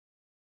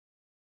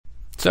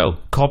So,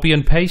 copy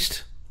and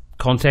paste,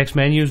 context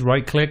menus,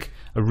 right click,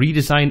 a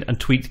redesigned and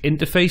tweaked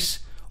interface.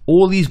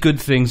 All these good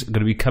things are going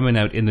to be coming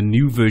out in the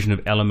new version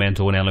of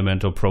Elementor and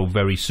Elementor Pro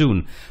very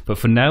soon. But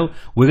for now,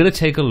 we're going to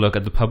take a look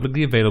at the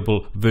publicly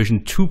available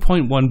version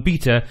 2.1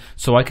 beta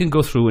so I can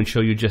go through and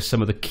show you just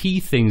some of the key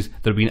things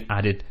that have been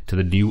added to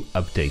the new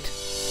update.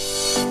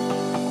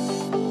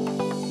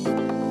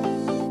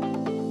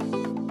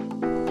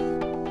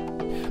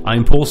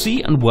 I'm Paul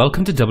C, and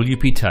welcome to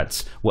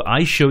WPTuts, where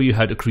I show you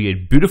how to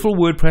create beautiful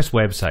WordPress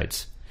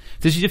websites. If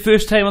this is your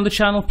first time on the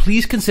channel,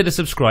 please consider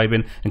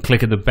subscribing and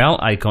clicking the bell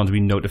icon to be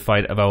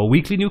notified of our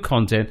weekly new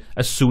content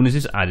as soon as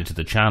it's added to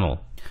the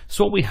channel.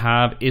 So what we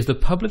have is the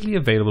publicly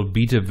available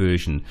beta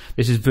version.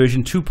 This is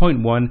version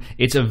 2.1.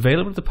 It's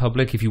available to the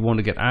public if you want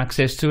to get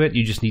access to it.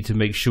 You just need to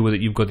make sure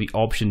that you've got the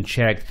option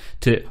checked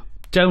to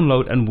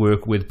download and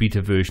work with beta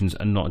versions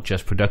and not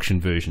just production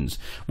versions.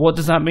 What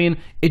does that mean?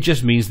 It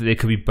just means that there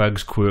could be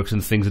bugs, quirks,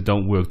 and things that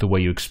don't work the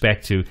way you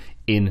expect to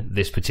in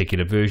this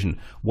particular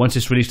version. Once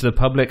it's released to the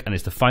public and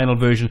it's the final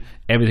version,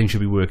 everything should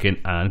be working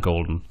and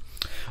golden.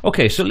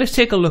 Okay, so let's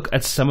take a look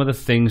at some of the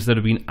things that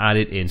have been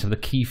added in, some of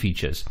the key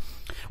features.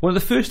 One of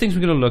the first things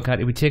we're going to look at,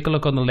 if we take a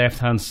look on the left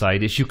hand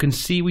side, is you can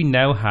see we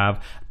now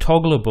have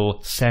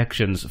toggleable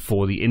sections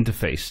for the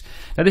interface.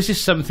 Now this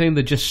is something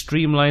that just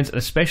streamlines, and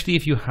especially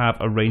if you have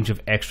a range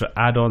of extra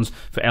add-ons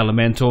for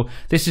Elementor,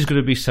 this is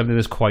going to be something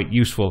that's quite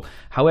useful.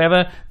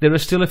 However, there are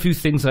still a few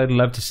things I'd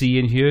love to see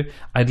in here.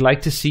 I'd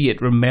like to see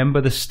it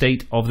remember the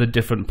state of the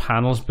different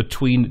panels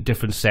between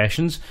different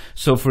sessions.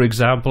 So for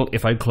example,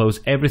 if I close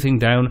everything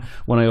down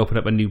when I open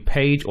up a new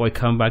page, or I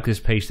come back to this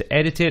page to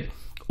edit it,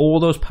 all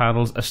those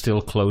panels are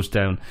still closed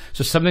down.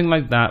 So something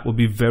like that would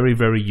be very,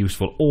 very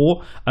useful.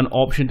 Or an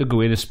option to go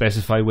in and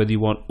specify whether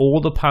you want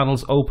all the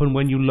panels open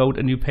when you load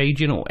a new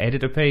page in or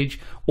edit a page,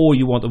 or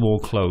you want them all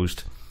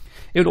closed.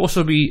 It would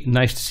also be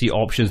nice to see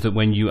options that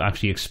when you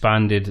actually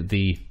expanded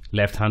the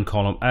left-hand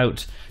column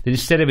out, that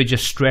instead of it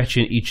just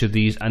stretching each of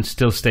these and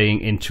still staying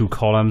in two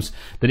columns,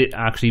 that it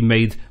actually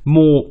made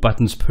more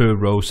buttons per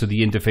row, so the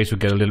interface would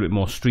get a little bit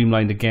more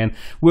streamlined again.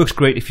 Works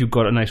great if you've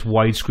got a nice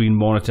widescreen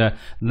monitor.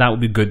 That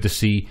would be good to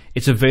see.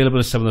 It's available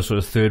as some of the sort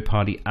of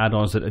third-party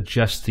add-ons that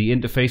adjust the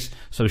interface,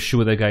 so I'm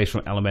sure the guys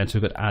from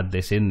Elementor could add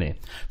this in there.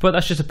 But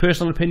that's just a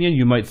personal opinion.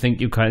 You might think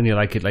you kind of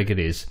like it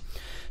is.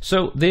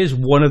 So there's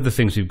one of the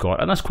things we've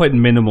got, and that's quite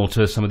minimal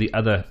to some of the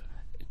other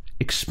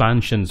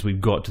expansions we've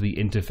got to the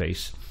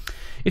interface.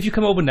 If you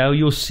come over now,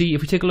 you'll see,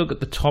 if we take a look at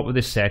the top of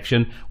this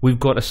section, we've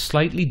got a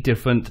slightly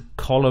different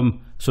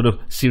column sort of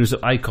series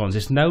of icons.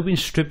 It's now been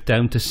stripped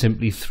down to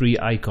simply 3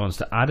 icons.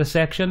 To add a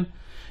section,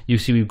 you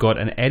see we've got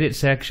an edit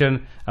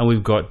section and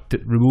we've got the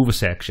remove a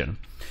section.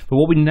 But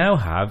what we now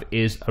have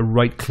is a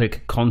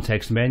right-click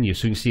context menu.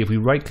 So you can see if we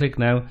right-click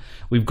now,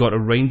 we've got a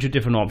range of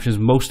different options,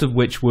 most of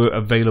which were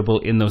available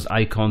in those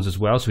icons as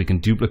well. So we can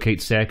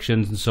duplicate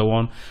sections and so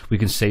on. We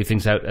can save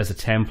things out as a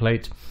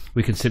template.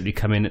 We can simply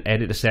come in and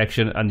edit a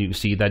section, and you can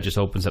see that just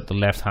opens up the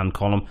left-hand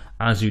column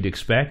as you'd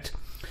expect.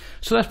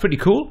 So that's pretty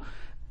cool.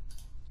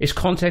 It's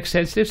context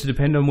sensitive, so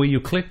depending on where you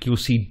click, you'll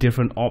see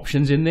different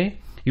options in there.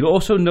 You'll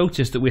also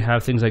notice that we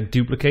have things like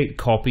duplicate,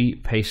 copy,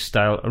 paste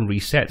style, and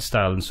reset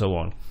style, and so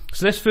on.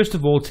 So let's first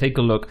of all take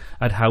a look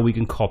at how we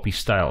can copy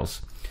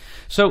styles.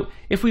 So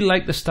if we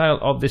like the style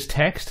of this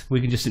text, we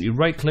can just simply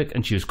right click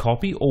and choose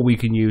copy, or we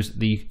can use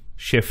the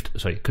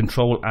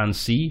Control and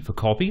C for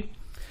copy.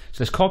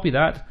 So let's copy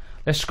that.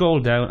 Let's scroll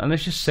down and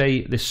let's just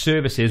say the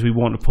services we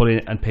want to pull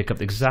in and pick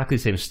up exactly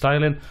the same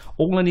styling.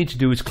 All I need to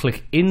do is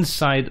click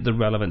inside the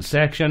relevant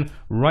section,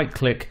 right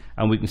click,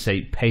 and we can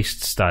say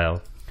paste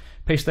style.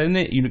 Paste that in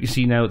there, you can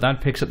see now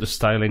that picks up the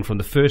styling from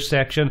the first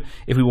section.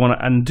 If we want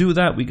to undo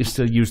that, we can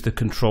still use the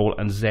Control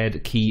and Z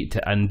key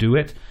to undo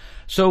it.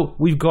 So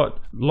we've got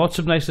lots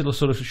of nice little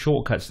sort of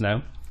shortcuts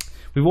now.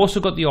 We've also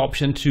got the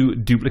option to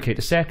duplicate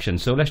a section.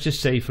 So let's just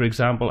say, for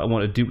example, I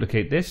want to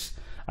duplicate this.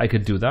 I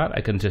could do that.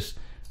 I can just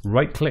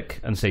right click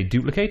and say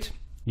duplicate.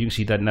 You can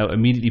see that now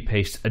immediately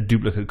pastes a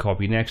duplicate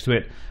copy next to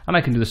it, and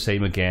I can do the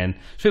same again.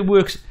 So it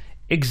works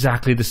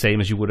exactly the same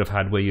as you would have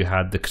had where you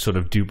had the sort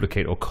of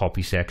duplicate or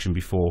copy section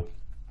before.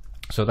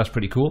 So that's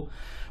pretty cool.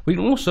 We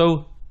can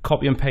also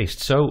copy and paste.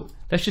 So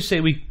let's just say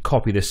we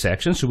copy this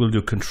section. So we'll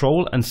do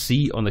Control and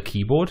C on the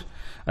keyboard,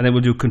 and then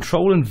we'll do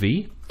Control and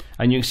V,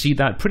 and you can see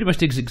that pretty much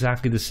does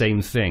exactly the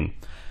same thing.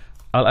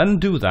 I'll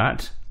undo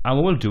that, and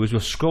what we'll do is we'll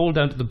scroll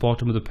down to the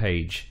bottom of the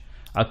page.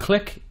 I'll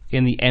click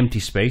in the empty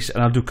space,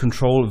 and I'll do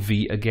Control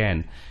V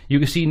again. You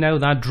can see now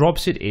that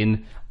drops it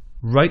in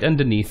right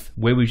underneath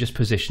where we just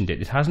positioned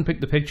it. It hasn't picked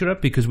the picture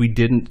up because we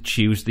didn't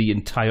choose the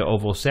entire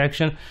overall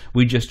section.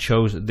 We just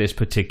chose this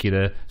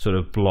particular sort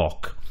of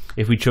block.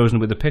 If we'd chosen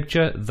with a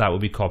picture, that would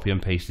be copy and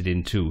pasted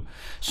in too.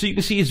 So you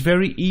can see it's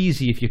very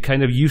easy if you're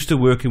kind of used to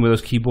working with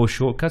those keyboard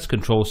shortcuts,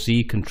 Control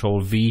C, Control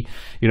V,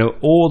 you know,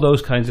 all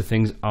those kinds of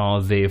things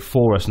are there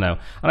for us now.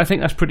 And I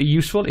think that's pretty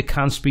useful. It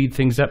can speed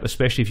things up,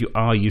 especially if you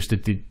are used to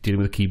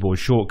dealing with keyboard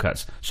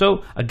shortcuts.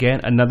 So again,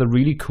 another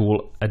really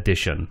cool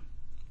addition.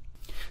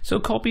 So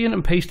copying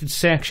and pasted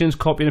sections,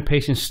 copying and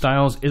pasting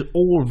styles is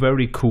all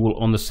very cool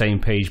on the same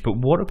page, but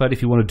what about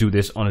if you want to do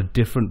this on a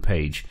different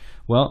page?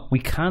 Well, we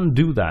can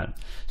do that.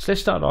 So let's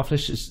start off,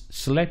 let's just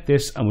select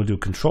this and we'll do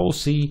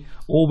Control-C,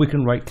 or we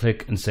can right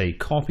click and say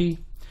copy.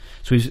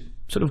 So we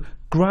sort of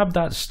grab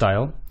that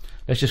style.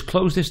 Let's just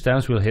close this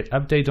down, so we'll hit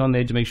update on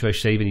there to make sure I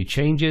save any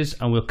changes,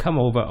 and we'll come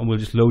over and we'll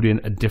just load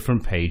in a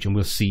different page and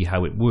we'll see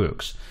how it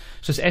works.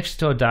 So let's exit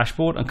to our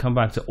dashboard and come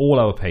back to all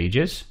our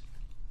pages.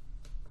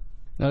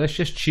 Now let's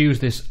just choose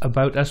this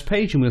About Us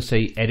page and we'll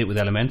say Edit with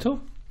Elementor.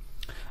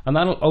 And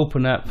that'll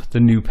open up the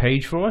new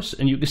page for us.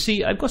 And you can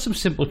see I've got some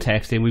simple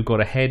text in. We've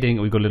got a heading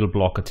and we've got a little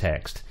block of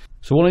text.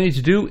 So all I need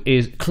to do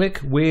is click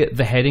where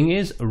the heading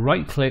is,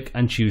 right click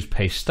and choose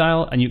Paste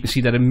Style. And you can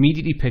see that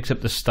immediately picks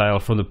up the style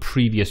from the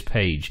previous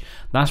page.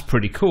 That's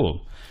pretty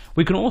cool.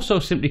 We can also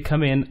simply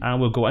come in and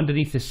we'll go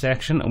underneath this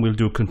section and we'll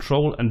do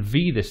Control and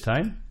V this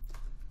time.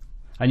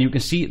 And you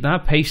can see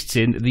that pastes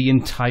in the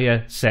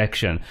entire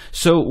section.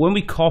 So when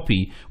we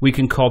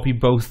can copy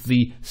both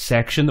the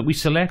section that we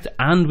select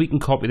and we can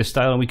copy the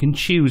style, and we can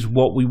choose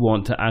what we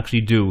want to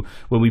actually do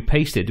when we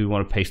paste it. Do we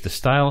want to paste the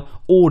style,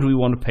 or do we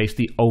want to paste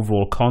the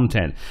overall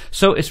content?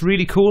 So it's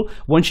really cool.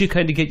 Once you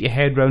kind of get your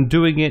head around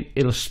doing it,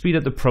 it'll speed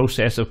up the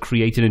process of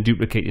creating and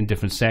duplicating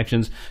different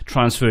sections,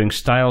 transferring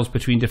styles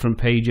between different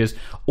pages,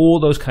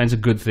 all those kinds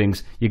of good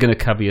things. You're going to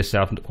cover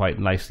yourself quite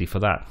nicely for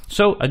that.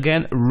 So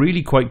again,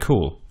 really quite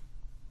cool.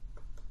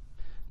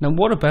 Now,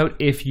 what about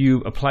if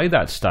you apply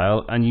that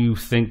style and you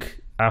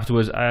think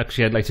afterwards,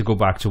 I'd like to go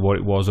back to what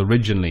it was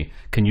originally.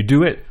 Can you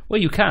do it?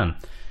 Well, you can.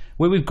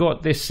 Where we've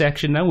got this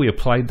section now, we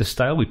applied the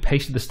style, we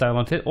pasted the style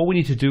onto it. All we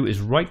need to do is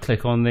right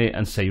click on there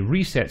and say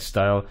Reset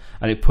Style,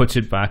 and it puts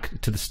it back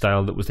to the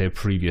style that was there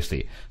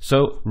previously.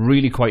 So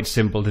really quite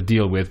simple to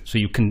deal with. So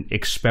you can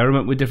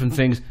experiment with different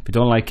things. If you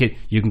don't like it,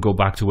 you can go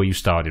back to where you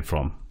started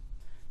from.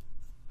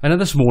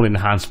 Another small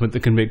enhancement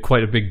that can make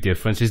quite a big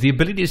difference is the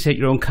ability to set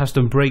your own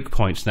custom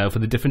breakpoints now for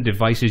the different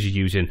devices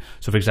you're using.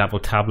 So for example,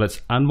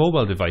 tablets and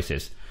mobile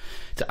devices.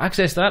 To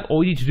access that,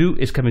 all you need to do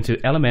is come into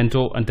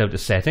Elementor and down to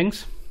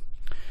Settings.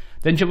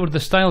 Then jump over to the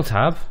Style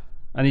tab,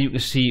 and then you can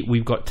see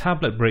we've got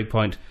tablet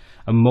breakpoint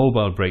and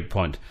mobile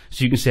breakpoint.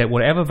 So you can set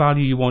whatever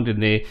value you want in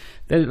there.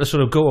 Then it'll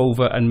sort of go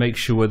over and make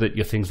sure that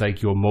your things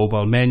like your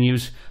mobile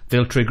menus,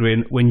 they'll trigger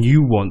in when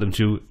you want them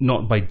to,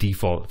 not by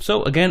default.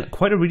 So again,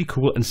 quite a really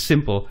cool and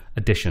simple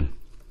addition.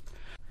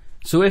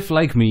 So if,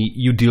 like me,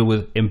 you deal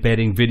with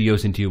embedding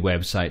videos into your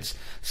websites,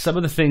 some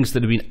of the things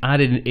that have been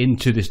added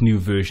into this new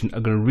version are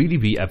going to really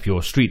be up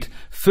your street.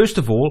 First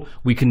of all,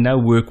 we can now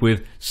work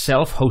with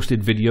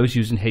self-hosted videos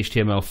using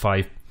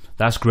HTML5.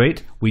 That's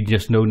great. We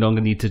just no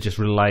longer need to just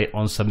rely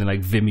on something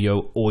like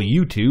Vimeo or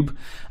YouTube.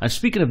 And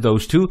speaking of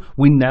those two,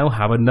 we now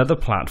have another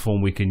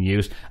platform we can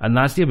use, and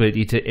that's the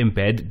ability to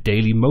embed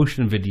daily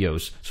motion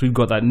videos. So we've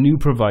got that new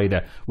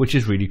provider, which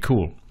is really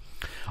cool.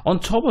 On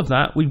top of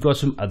that, we've got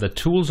some other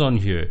tools on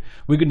here.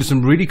 We can do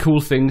some really cool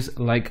things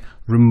like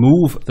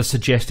remove the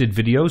suggested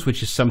videos,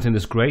 which is something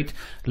that's great.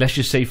 Let's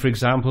just say, for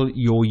example,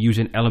 you're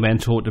using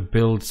Elementor to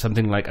build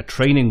something like a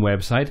training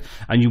website,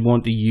 and you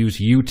want to use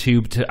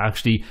YouTube to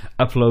actually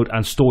upload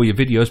and store your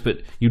videos,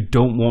 but you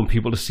don't want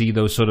people to see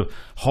those sort of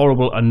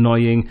horrible,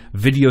 annoying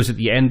videos at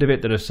the end of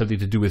it that are something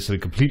to do with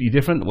something completely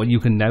different. Well, you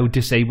can now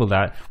disable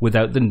that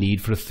without the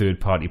need for a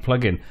third-party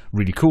plugin.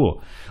 Really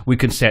cool. We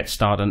can set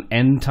start and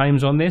end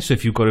times on this. So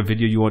if you've got a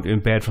video you want to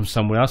embed from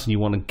somewhere else and you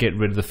want to get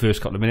rid of the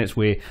first couple of minutes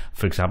where,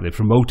 for example, they're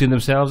promoting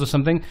themselves or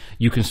something,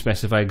 you can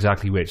specify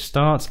exactly where it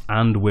starts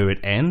and where it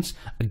ends.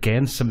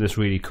 Again, something that's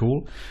really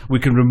cool. We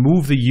can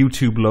remove the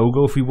YouTube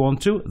logo if we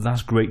want to.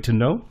 That's great to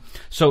know.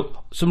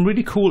 So some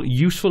really cool,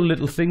 useful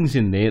little things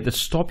in there that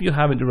stop you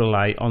having to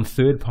rely on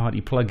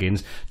third-party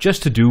plugins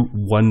just to do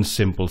one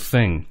simple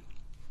thing.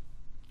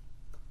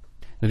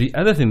 Now, the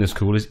other thing that's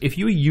cool is if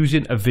you're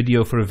using a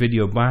video for a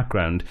video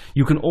background,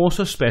 you can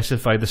also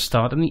specify the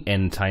start and the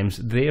end times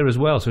there as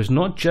well. So it's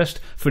not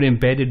just for an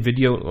embedded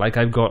video like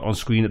I've got on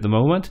screen at the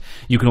moment.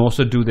 You can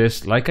also do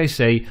this, like I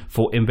say,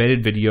 for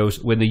embedded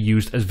videos when they're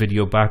used as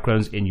video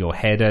backgrounds in your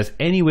headers,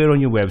 anywhere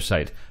on your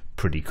website.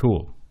 Pretty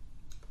cool.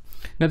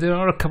 Now, there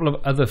are a couple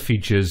of other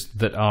features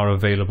that are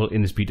available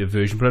in this beta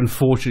version, but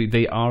unfortunately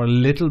they are a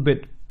little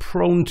bit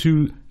prone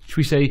to, should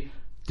we say,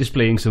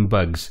 displaying some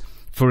bugs.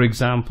 For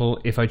example,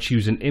 if I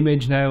choose an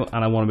image now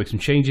and I want to make some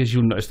changes,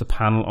 you'll notice the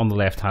panel on the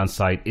left-hand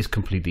side is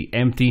completely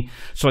empty.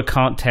 So I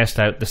can't test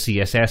out the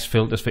CSS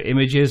filters for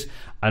images.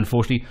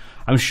 Unfortunately,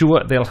 I'm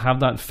sure they'll have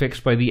that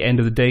fixed by the end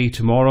of the day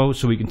tomorrow,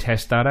 so we can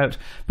test that out.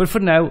 But for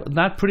now,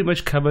 that pretty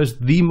much covers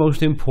the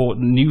most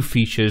important new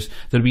features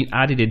that have been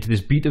added into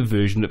this beta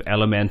version of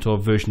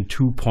Elementor version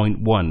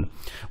 2.1.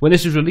 When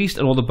this is released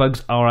and all the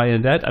bugs are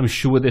ironed out, I'm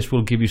sure this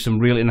will give you some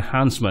real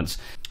enhancements.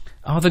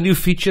 Are the new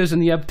features and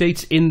the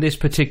updates in this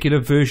particular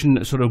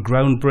version sort of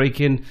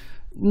groundbreaking?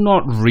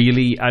 Not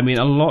really. I mean,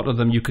 a lot of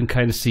them you can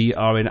kind of see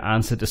are in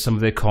answer to some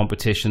of their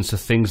competition. So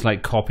things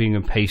like copying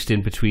and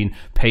pasting between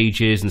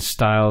pages and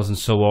styles and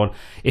so on.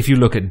 If you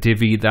look at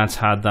Divi, that's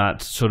had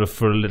that sort of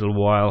for a little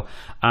while.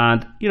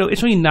 And, you know,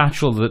 it's only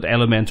natural that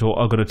Elementor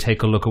are going to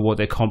take a look at what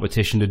their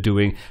competition are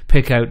doing,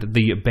 pick out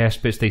the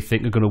best bits they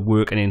think are going to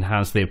work and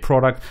enhance their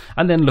product,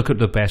 and then look at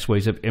the best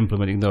ways of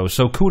implementing those.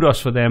 So kudos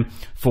for them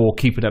for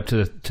keeping up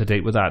to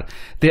date with that.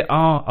 There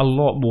are a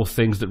lot more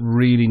things that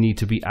really need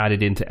to be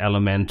added into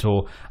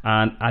Elementor,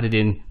 and added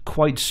in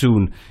quite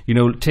soon. You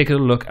know, take a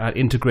look at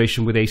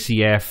integration with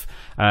ACF,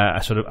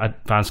 sort of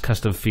advanced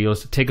custom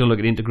fields. Take a look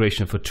at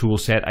integration for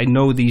toolset. I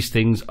know these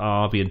things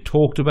are being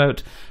talked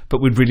about,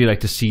 but we'd really like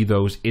to see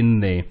those in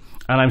there.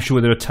 And I'm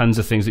sure there are tons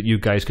of things that you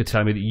guys could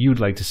tell me that you'd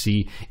like to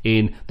see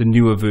in the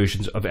newer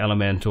versions of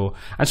Elementor.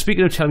 And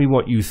speaking of tell me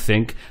what you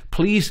think,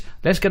 please,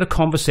 let's get a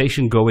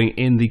conversation going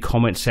in the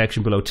comment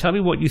section below. Tell me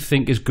what you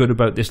think is good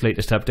about this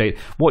latest update,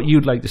 what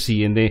you'd like to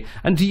see in there.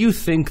 And do you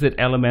think that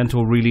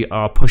Elementor really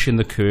are pushing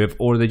the curve,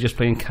 or are they just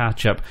playing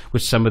catch up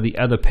with some of the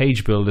other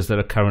page builders that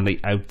are currently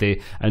out there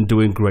and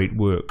doing great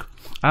work?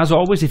 As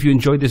always, if you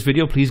enjoyed this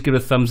video, please give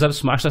it a thumbs up,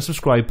 smash that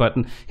subscribe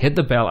button, hit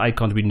the bell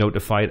icon to be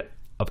notified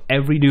of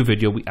every new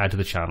video we add to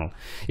the channel.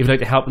 If you'd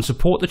like to help and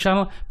support the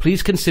channel,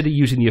 please consider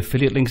using the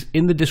affiliate links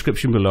in the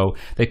description below.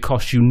 They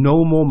cost you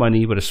no more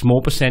money, but a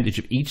small percentage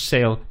of each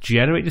sale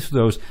generated through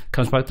those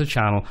comes back to the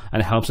channel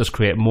and helps us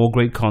create more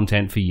great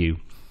content for you.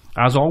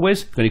 As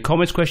always, if you've got any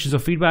comments, questions or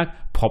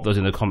feedback, pop those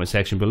in the comment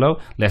section below.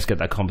 Let's get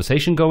that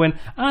conversation going,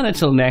 and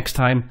until next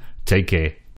time, take care.